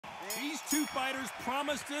These two fighters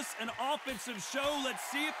promised us an offensive show. Let's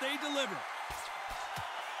see if they deliver.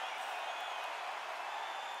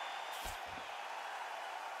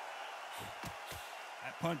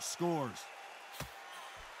 That punch scores.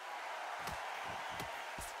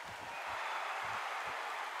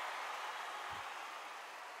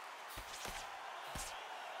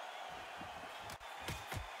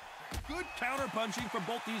 Good counter-punching from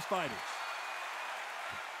both these fighters.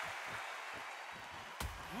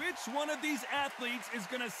 Which one of these athletes is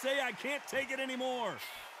going to say, I can't take it anymore?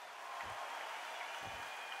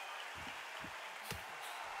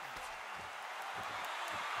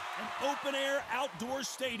 An open-air outdoor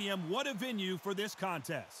stadium. What a venue for this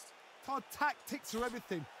contest. Todd, tactics are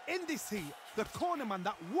everything. In this heat, the corner man,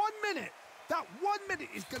 that 1 minute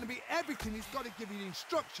is going to be everything. He's got to give you the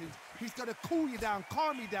instructions. He's got to cool you down,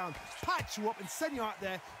 calm you down, patch you up, and send you out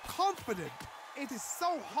there confident. It is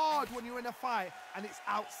so hard when you're in a fight, and it's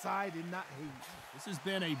outside in that heat. This has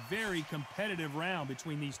been a very competitive round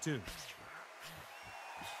between these two.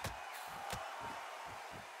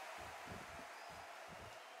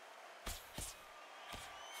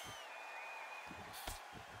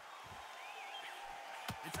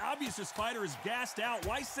 It's obvious this fighter is gassed out.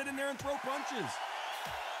 Why sit in there and throw punches?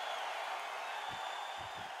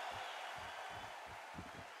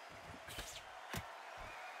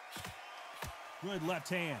 Good left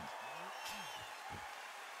hand.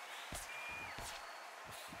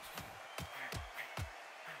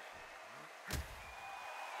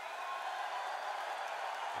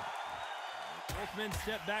 Both men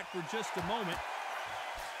step back for just a moment.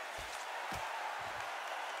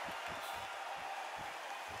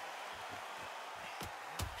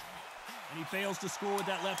 And he fails to score with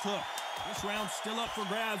that left hook. This round's still up for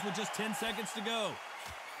grabs with just 10 seconds to go.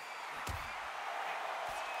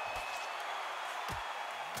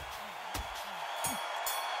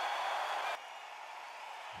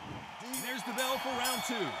 There's the bell for round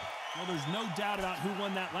two. Well, there's no doubt about who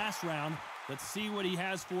won that last round. Let's see what he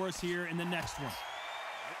has for us here in the next one.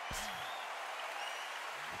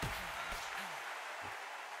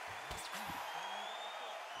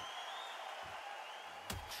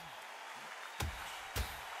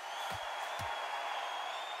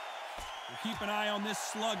 We'll keep an eye on this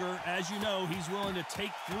slugger. As you know, he's willing to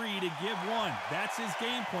take 3 to give 1. That's his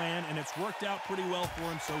game plan, and it's worked out pretty well for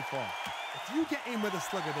him so far. If you get in with a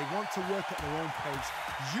slugger, they want to work at their own pace.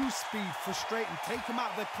 Use speed, frustrate them, take them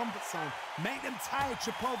out of their comfort zone, make them tired,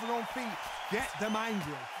 trip over their own feet, get them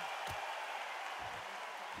angry.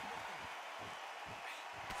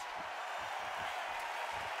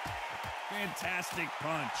 Fantastic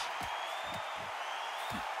punch.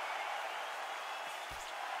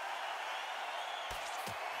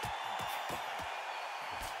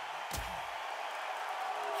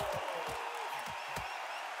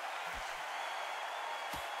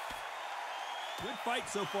 Good fight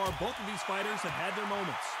so far. Both of these fighters have had their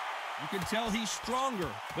moments. You can tell he's stronger,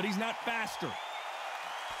 but he's not faster.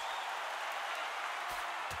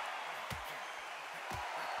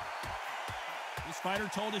 This fighter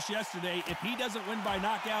told us yesterday, if he doesn't win by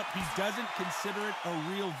knockout, he doesn't consider it a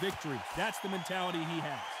real victory. That's the mentality he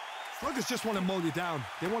has. Sluggers just want to mow you down.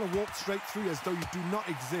 They want to walk straight through you as though you do not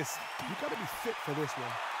exist. You've got to be fit for this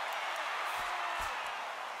one.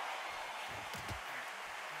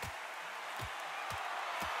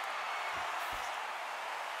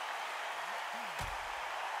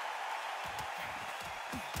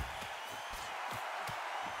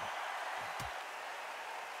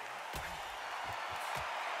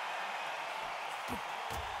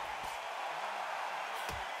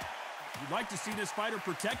 You'd like to see this fighter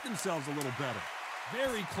protect themselves a little better.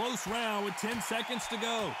 Very close round with 10 seconds to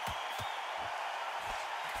go.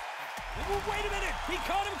 Oh, wait a minute! He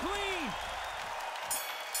caught him clean!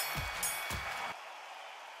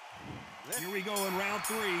 Here we go in round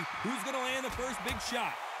 3. Who's going to land the first big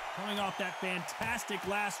shot? Coming off that fantastic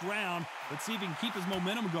last round, let's see if he can keep his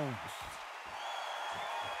momentum going.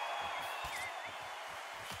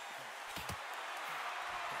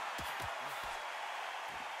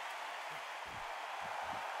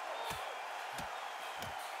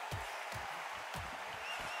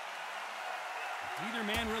 Neither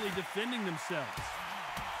man really defending themselves.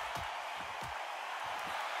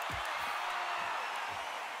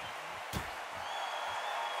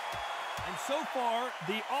 And so far,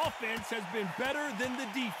 the offense has been better than the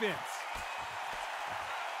defense.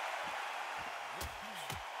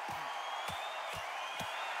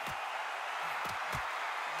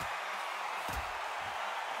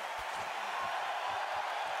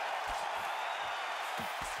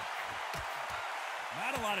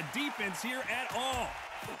 Not a lot of defense here at all.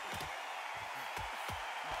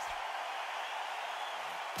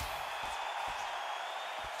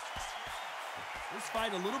 This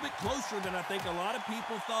fight a little bit closer than I think a lot of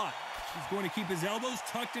people thought. He's going to keep his elbows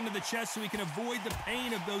tucked into the chest so he can avoid the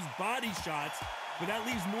pain of those body shots, but that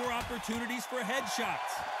leaves more opportunities for headshots.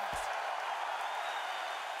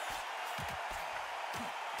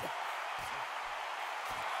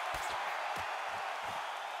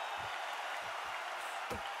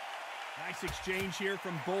 Nice exchange here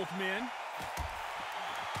from both men.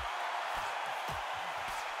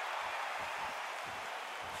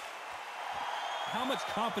 How much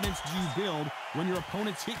confidence do you build when your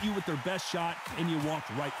opponents hit you with their best shot and you walk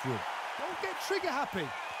right through it? Don't get trigger happy,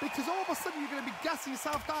 because all of a sudden you're going to be gassing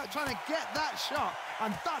yourself out trying to get that shot,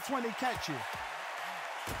 and that's when they catch you.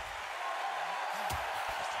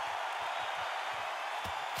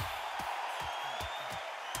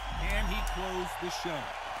 Can he close the show?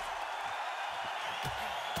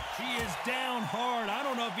 He is down hard. I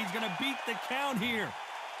don't know if he's going to beat the count here.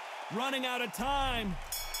 Running out of time. 1,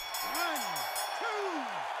 2,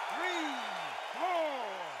 3, 4,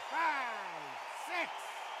 5, 6,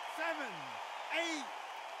 7, 8.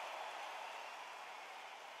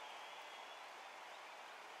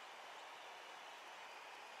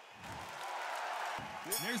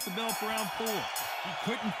 There's the bell for round 4. He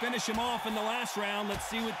couldn't finish him off in the last round. Let's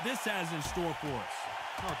see what this has in store for us.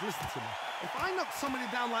 Oh, listen to me. If I knock somebody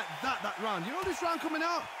down like that round, you know this round coming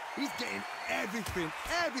out? He's getting everything,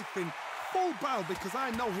 full barrel, because I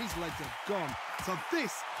know his legs are gone. So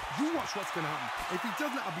this, you watch what's going to happen. If he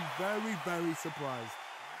doesn't, I'll be very, very surprised.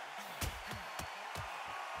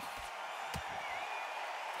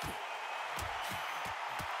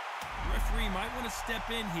 The referee might want to step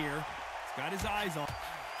in here. He's got his eyes on.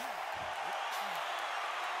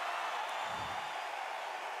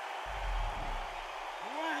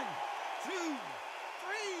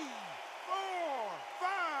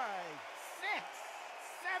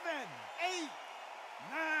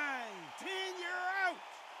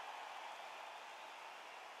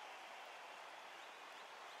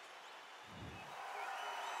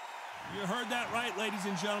 You heard that right, ladies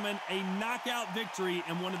and gentlemen. A knockout victory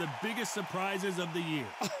and one of the biggest surprises of the year.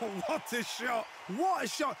 Oh, what a shot. What a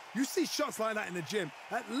shot. You see shots like that in the gym.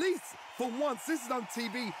 At least for once, this is on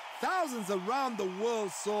TV. Thousands around the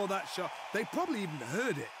world saw that shot. They probably even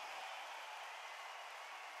heard it.